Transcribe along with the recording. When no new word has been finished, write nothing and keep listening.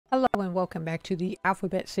Hello and welcome back to the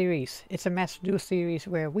Alphabet series. It's a Master Duel series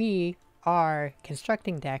where we are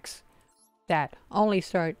constructing decks that only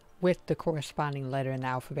start with the corresponding letter in the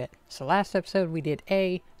alphabet. So last episode we did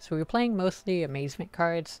A, so we were playing mostly amazement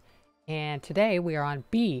cards, and today we are on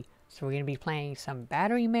B, so we're going to be playing some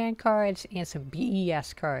Battery Man cards and some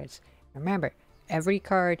BES cards. Remember, every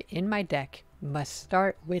card in my deck must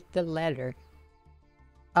start with the letter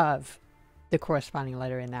of the corresponding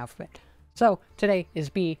letter in the alphabet. So today is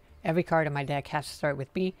B. Every card in my deck has to start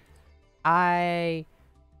with B. I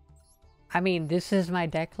mean, this is my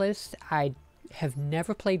deck list. I have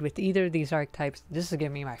never played with either of these archetypes. This is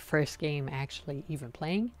going to be my first game actually even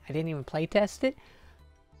playing. I didn't even play test it.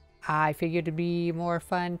 I figured it'd be more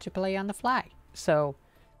fun to play on the fly. So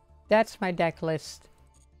that's my deck list.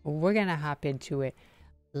 We're going to hop into it.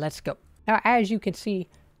 Let's go. Now, as you can see,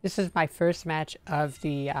 this is my first match of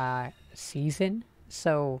the season.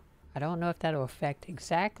 So I don't know if that'll affect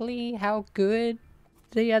exactly how good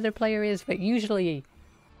the other player is, but usually,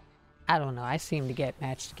 I don't know, I seem to get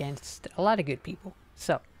matched against a lot of good people.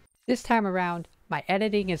 So, this time around, my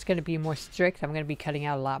editing is going to be more strict. I'm going to be cutting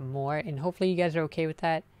out a lot more, and hopefully you guys are okay with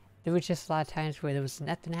that. There was just a lot of times where there was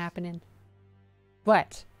nothing happening.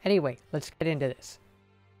 But, anyway, let's get into this.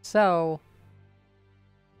 So,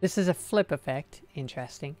 this is a flip effect.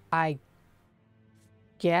 Interesting. I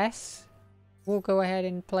guess we'll go ahead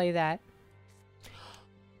and play that.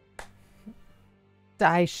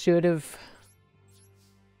 I should have...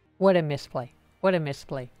 What a misplay. What a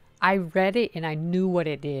misplay. I read it and I knew what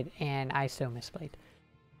it did and I still misplayed.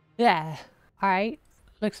 Yeah. Alright.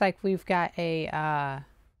 Looks like we've got a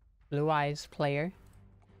Blue Eyes player.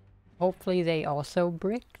 Hopefully they also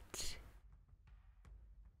bricked.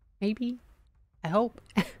 Maybe. I hope.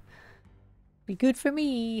 Be good for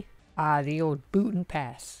me. The old boot and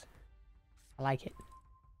pass. I like it.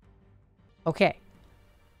 Okay.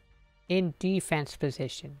 In defense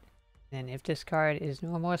position. Then if this card is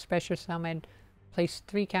no more special summoned, place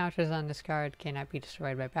 3 counters on this card, cannot be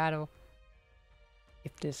destroyed by battle.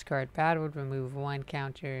 If this card battled, remove 1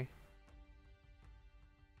 counter.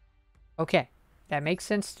 Okay. That makes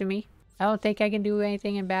sense to me. I don't think I can do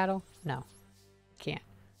anything in battle. No. Can't.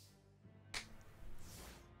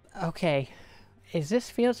 Okay. Is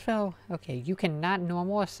this field spell? Okay. You cannot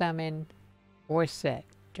normal summon or set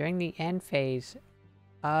during the end phase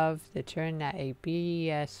of the turn that a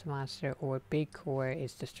BES monster or big core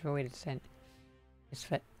is destroyed and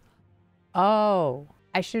sent. Oh,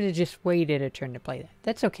 I should have just waited a turn to play that.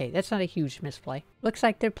 That's okay. That's not a huge misplay. Looks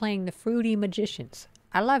like they're playing the Fruity Magicians.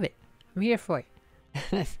 I love it. I'm here for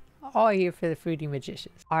it. All here for the Fruity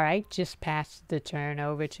Magicians. Alright, just passed the turn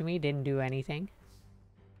over to me. Didn't do anything.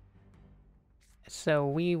 So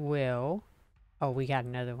we will... Oh, we got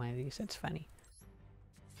another one of these. That's funny.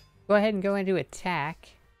 Go ahead and go into attack.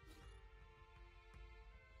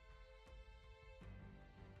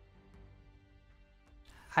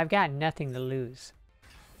 I've got nothing to lose.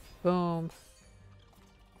 Boom.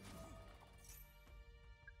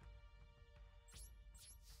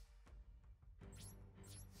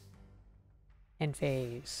 End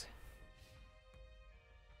phase.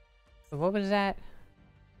 What was that?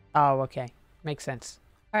 Oh, okay. Makes sense.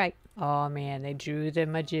 Alright. Oh man, they drew the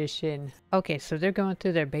Magician. Okay, so they're going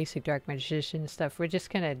through their basic Dark Magician stuff. We're just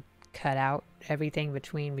gonna cut out everything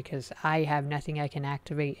between because I have nothing I can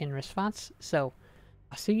activate in response. So,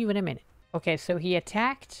 I'll see you in a minute. Okay, so he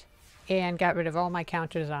attacked and got rid of all my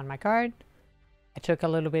counters on my card. I took a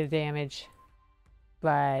little bit of damage,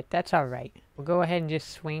 but that's alright. We'll go ahead and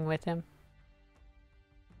just swing with him.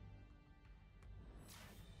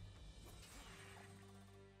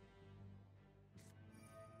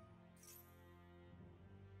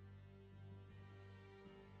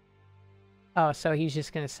 Oh, so he's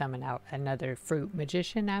just going to summon out another Fruit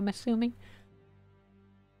Magician, I'm assuming?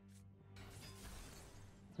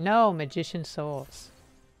 No, Magician Souls.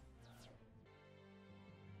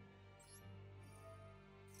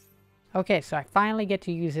 Okay, so I finally get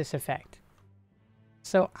to use this effect.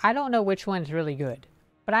 So I don't know which one's really good,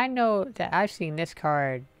 but I know that I've seen this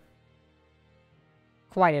card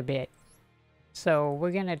quite a bit. So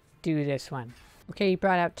we're going to do this one. Okay, he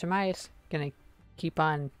brought out Timaeus. Gonna keep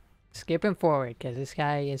on skipping forward because this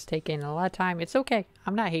guy is taking a lot of time. It's okay.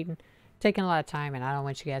 I'm not hating. Taking a lot of time and I don't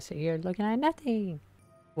want you guys to sit here looking at nothing.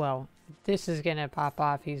 Well, this is gonna pop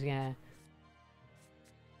off. He's gonna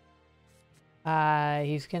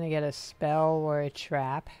get a spell or a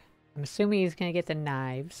trap. I'm assuming he's gonna get the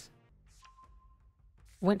knives.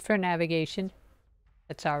 Went for navigation.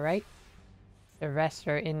 That's alright. The rest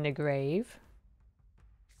are in the grave.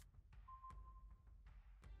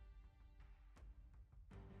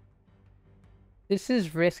 This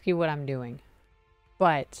is risky what I'm doing,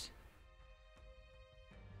 but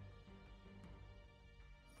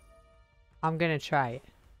I'm gonna try it.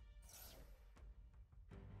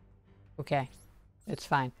 Okay, it's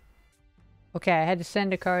fine. Okay, I had to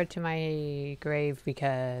send a card to my grave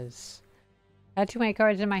because I had too many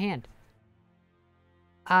cards in my hand.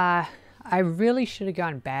 I really should have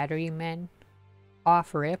gone Battery Men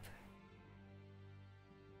off rip.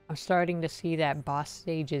 I'm starting to see that boss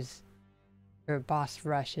stages or boss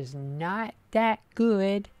rush is not that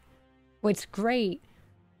good. Well, it's great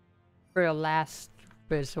for a last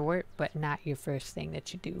resort, but not your first thing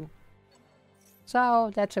that you do.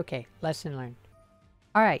 So that's okay. Lesson learned.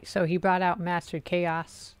 Alright, so he brought out Mastered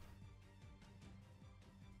Chaos.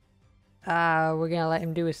 We're gonna let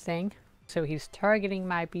him do his thing. So he's targeting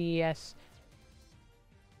my BES.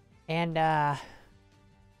 And yeah,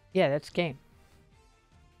 that's game.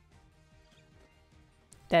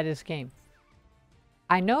 That is game.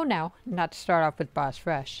 I know now not to start off with boss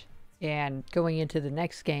rush. And going into the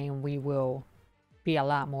next game, we will be a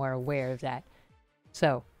lot more aware of that.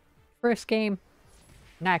 So, first game,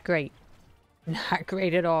 not great. Not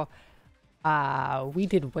great at all. We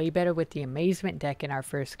did way better with the Amazement deck in our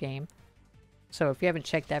first game. So if you haven't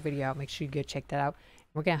checked that video out, make sure you go check that out.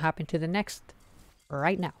 We're going to hop into the next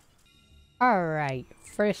right now. Alright,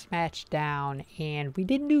 first match down, and we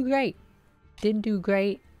didn't do great. Didn't do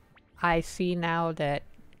great. I see now that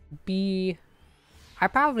B... I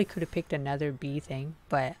probably could have picked another B thing,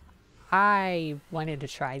 but I wanted to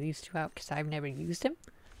try these two out because I've never used them.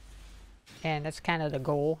 And that's kind of the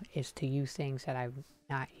goal, is to use things that I've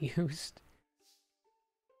not used.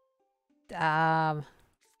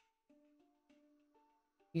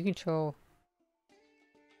 You control...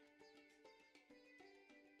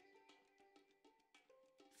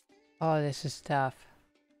 Oh, this is tough.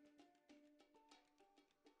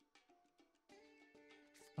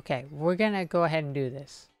 Okay, we're gonna go ahead and do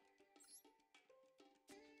this.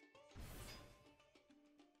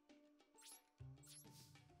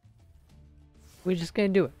 We're just gonna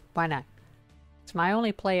do it. Why not? It's my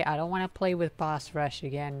only play. I don't want to play with Boss Rush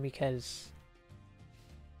again because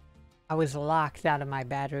I was locked out of my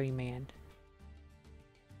Battery Man.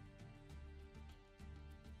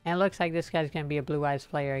 And it looks like this guy's gonna be a Blue Eyes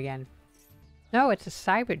player again. No, it's a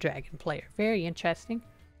Cyber Dragon player. Very interesting.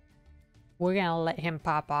 We're gonna let him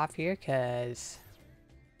pop off here because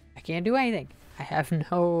I can't do anything. I have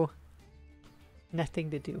nothing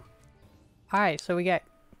to do. Alright, so we got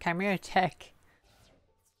Chimera Tech,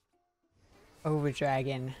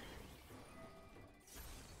 Overdragon.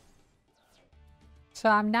 So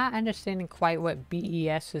I'm not understanding quite what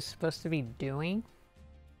BES is supposed to be doing,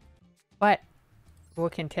 but we'll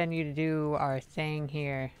continue to do our thing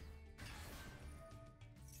here.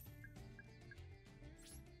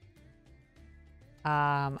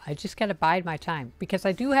 I just gotta bide my time because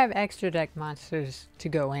I do have extra deck monsters to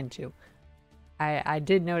go into. I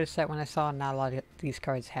did notice that when I saw not a lot of these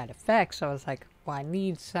cards had effects, so I was like, well, I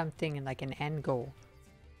need something in like an end goal.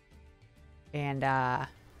 And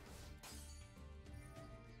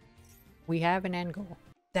we have an end goal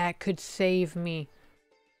that could save me,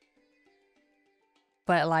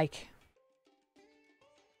 but like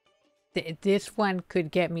this one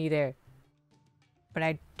could get me there, but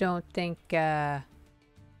I don't think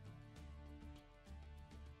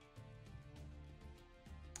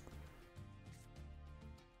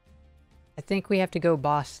I think we have to go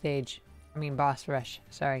boss stage. I mean boss rush,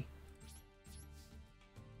 sorry.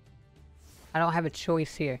 I don't have a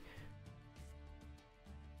choice here.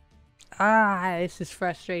 Ah, this is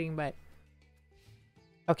frustrating, but...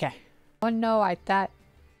 Okay. Oh no, I thought...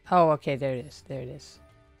 Oh, okay, there it is. There it is.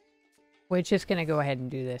 We're just gonna go ahead and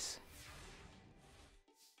do this.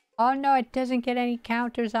 Oh no, it doesn't get any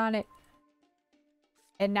counters on it.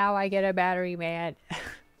 And now I get a Battery Man.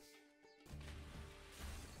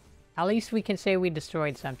 At least we can say we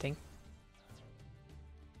destroyed something.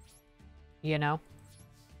 You know?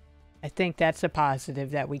 I think that's a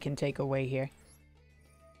positive that we can take away here.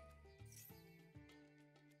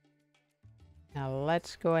 Now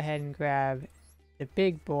let's go ahead and grab the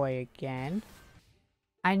big boy again.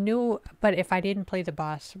 I knew, but if I didn't play the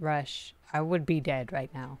boss rush, I would be dead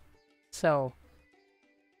right now. So,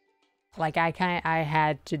 like I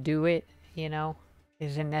had to do it, you know?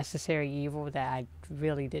 Is a necessary evil that I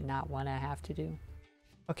really did not want to have to do.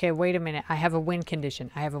 Okay, wait a minute. I have a win condition.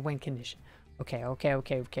 I have a win condition. Okay.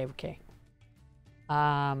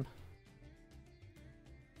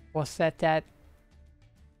 We'll set that.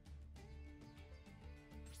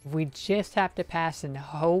 We just have to pass and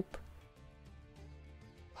hope.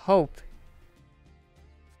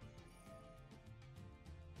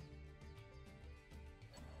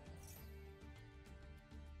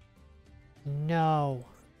 No.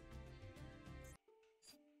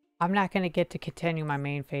 I'm not gonna get to continue my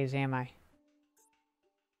main phase, am I?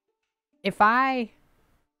 If I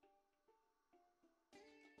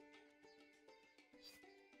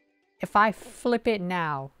flip it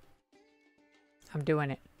now, I'm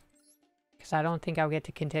doing it. Because I don't think I'll get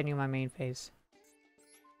to continue my main phase.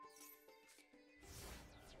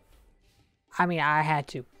 I mean, I had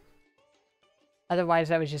to. Otherwise,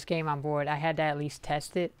 that was just game on board. I had to at least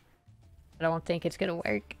test it. I don't think it's gonna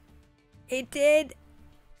work. It did!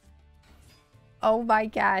 Oh my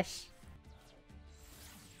gosh.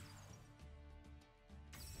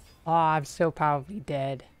 Oh, I'm so probably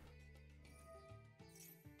dead.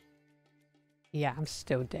 Yeah, I'm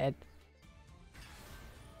still dead.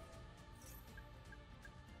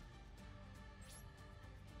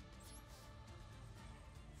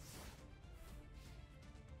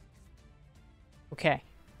 Okay.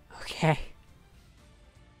 Okay.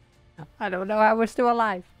 I don't know how we're still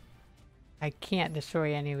alive. I can't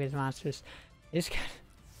destroy any of his monsters. It's kind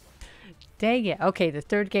of... Dang it. Okay, the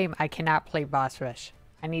third game, I cannot play Boss Rush.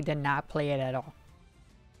 I need to not play it at all.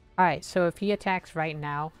 Alright, so if he attacks right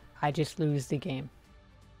now, I just lose the game.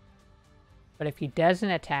 But if he doesn't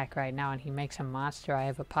attack right now and he makes a monster, I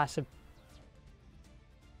have a possible...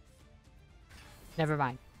 Never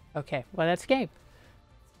mind. Okay, well that's game.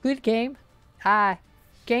 Good game.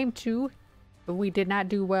 Game 2. We did not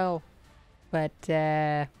do well. But,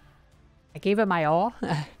 I gave it my all.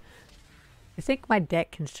 I think my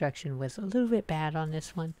deck construction was a little bit bad on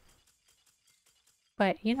this one.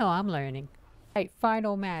 But, you know, I'm learning. Alright,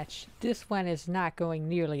 final match. This one is not going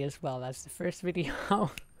nearly as well as the first video.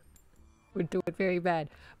 We're doing very bad.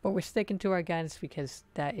 But we're sticking to our guns because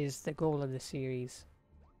that is the goal of the series.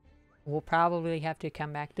 We'll probably have to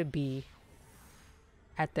come back to B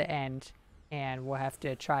at the end. And we'll have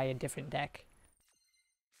to try a different deck.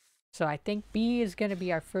 So I think B is going to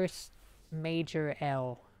be our first major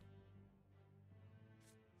L.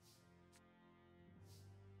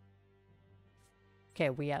 Okay,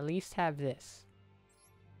 we at least have this.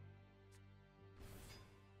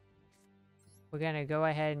 We're gonna go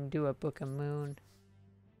ahead and do a Book of Moon.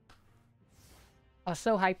 I was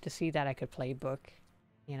so hyped to see that I could play Book,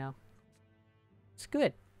 you know. It's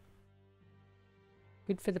good.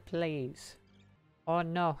 Good for the plays. Oh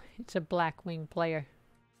no, it's a Blackwing player.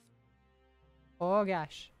 Oh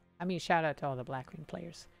gosh. I mean, shout out to all the Blackwing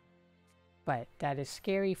players. But that is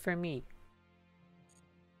scary for me.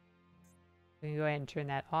 We can go ahead and turn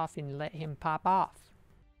that off and let him pop off.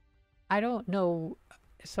 I don't know.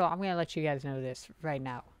 So I'm going to let you guys know this right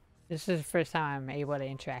now. This is the first time I'm able to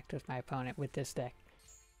interact with my opponent with this deck.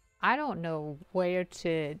 I don't know where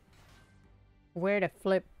to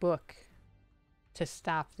flip Book to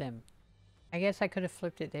stop them. I guess I could have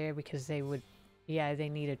flipped it there because they would, yeah, they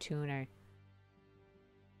need a tuner.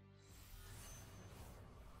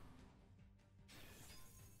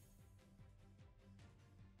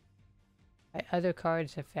 By other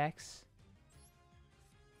cards' effects.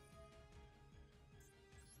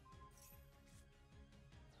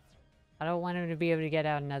 I don't want him to be able to get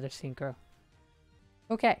out another synchro.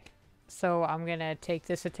 Okay, so I'm gonna take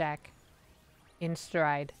this attack in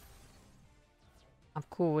stride. I'm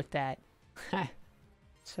cool with that.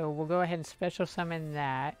 So we'll go ahead and special summon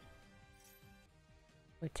that.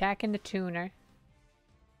 We're attacking the tuner.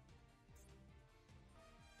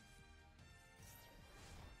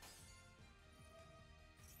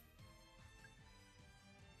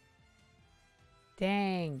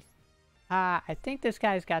 Dang. I think this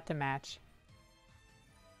guy's got the match.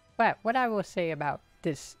 But what I will say about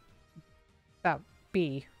this, about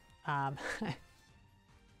B, I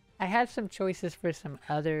had some choices for some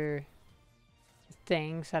other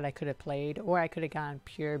things that I could have played, or I could have gone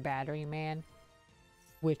pure Battery Man,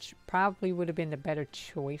 which probably would have been the better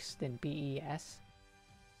choice than BES.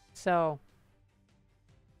 So,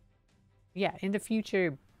 yeah, in the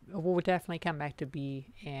future, we'll definitely come back to B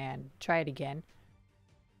and try it again.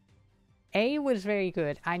 A was very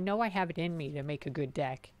good. I know I have it in me to make a good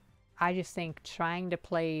deck. I just think trying to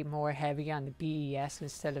play more heavy on the BES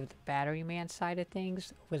instead of the Battery Man side of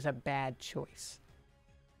things was a bad choice.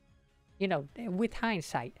 You know, with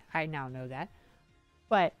hindsight, I now know that.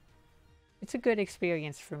 But it's a good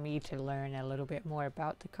experience for me to learn a little bit more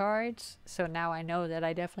about the cards. So now I know that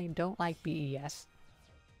I definitely don't like BES.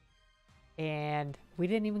 And we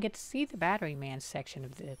didn't even get to see the Battery Man section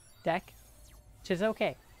of the deck, which is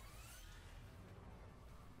okay.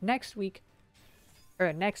 Next week,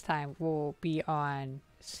 or next time, we'll be on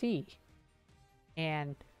C.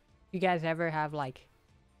 And if you guys ever have like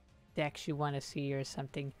decks you want to see or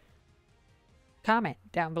something, comment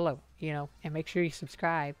down below, you know, and make sure you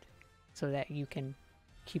subscribe so that you can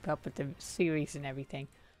keep up with the series and everything.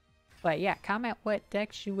 But yeah, comment what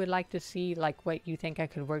decks you would like to see, like what you think I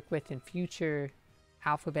could work with in future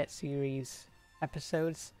Alphabet series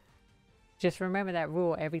episodes. Just remember that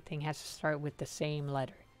rule, everything has to start with the same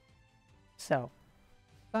letter. So,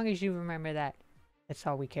 as long as you remember that, that's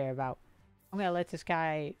all we care about. I'm gonna let this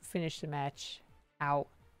guy finish the match out.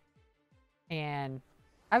 And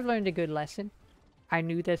I've learned a good lesson. I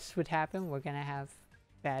knew this would happen. We're gonna have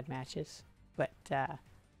bad matches. But,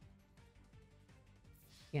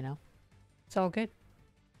 you know, it's all good.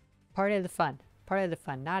 Part of the fun. Part of the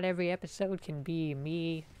fun. Not every episode can be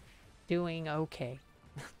me doing okay.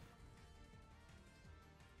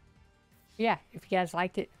 Yeah, if you guys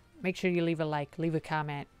liked it, make sure you leave a like, leave a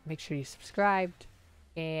comment, make sure you subscribed,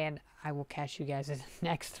 and I will catch you guys in the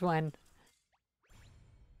next one.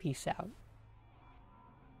 Peace out.